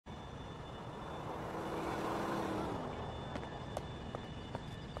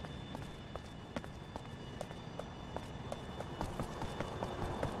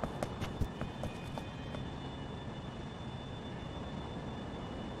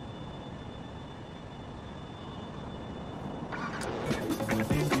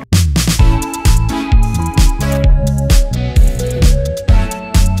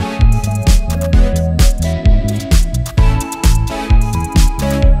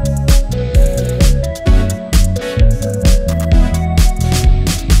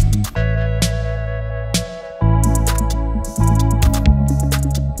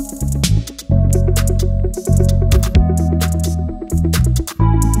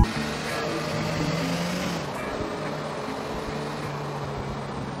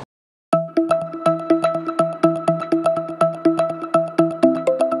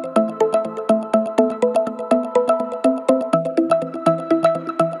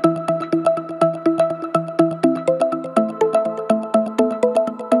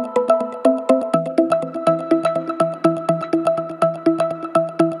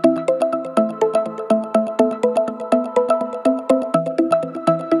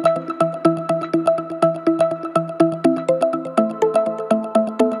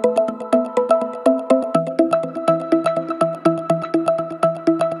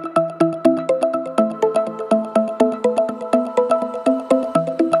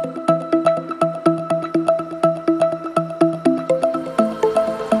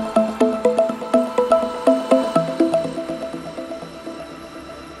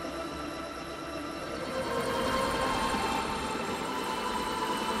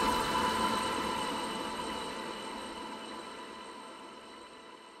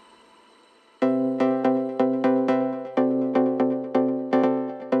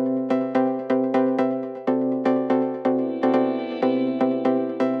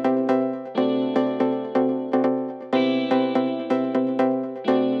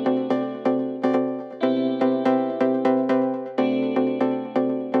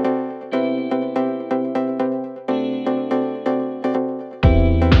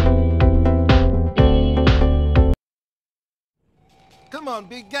on,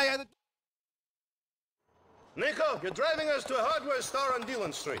 big guy. Nico, you're driving us to a hardware store on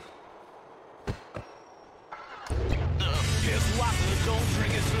Dillon Street. Guess what? Don't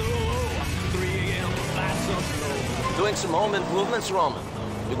drink it slow. 3 a.m. fast up slow. Doing some home improvements, Roman.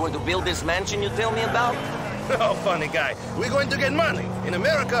 You're going to build this mansion you tell me about? Oh, funny guy. We're going to get money. In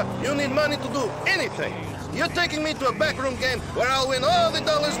America, you need money to do anything. You're taking me to a backroom game where I'll win all the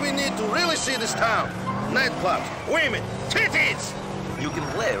dollars we need to really see this town. Nightclubs, women, titties! You can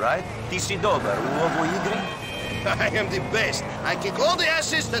play, right? Ti si dobar u ovoj igri? I am the best. I kick all the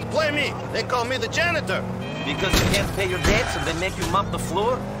asses that play me. They call me the janitor. Because you can't pay your debts and they make you mop the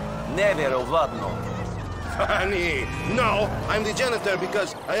floor? Nevero vadno. Funny. No, I'm the janitor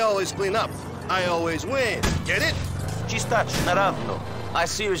because I always clean up. I always win. Get it? Chistach, naravno. I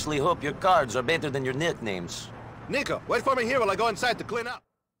seriously hope your cards are better than your nicknames. Nico, wait for me here while I go inside to clean up.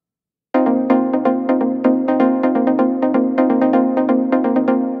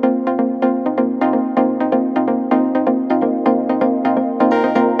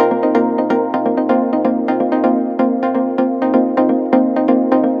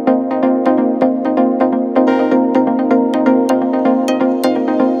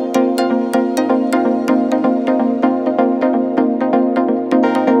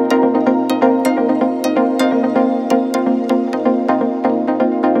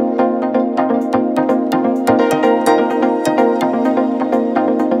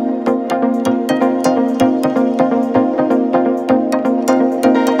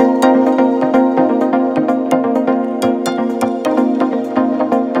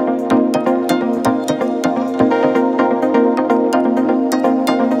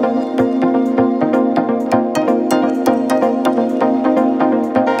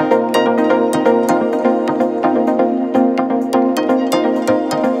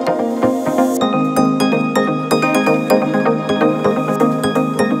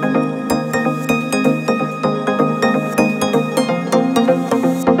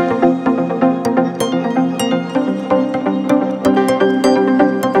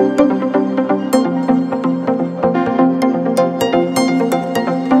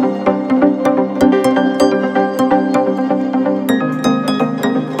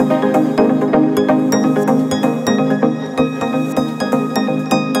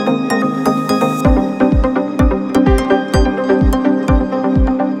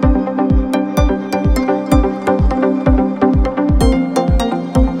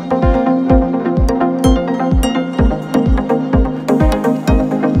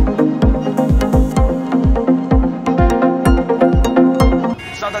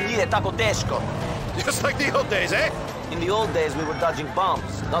 Tako teško. Just like the old days, eh? In the old days, we were dodging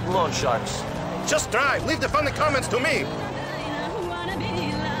bombs, not loan sharks. Just drive. Leave the funny comments to me.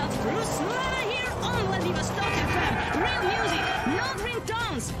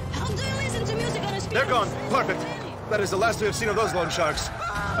 They're gone. Perfect. That is the last we have seen of those loan sharks.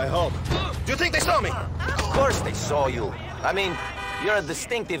 I hope. Do you think they saw me? Of course they saw you. I mean, you're a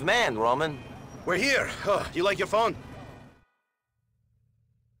distinctive man, Roman. We're here. Oh, you like your phone?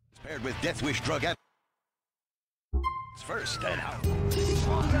 Paired with Death Wish drug app. First and out.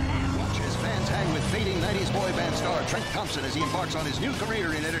 Watch as fans hang with fading 90s boy band star Trent Thompson as he embarks on his new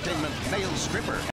career in entertainment, male stripper.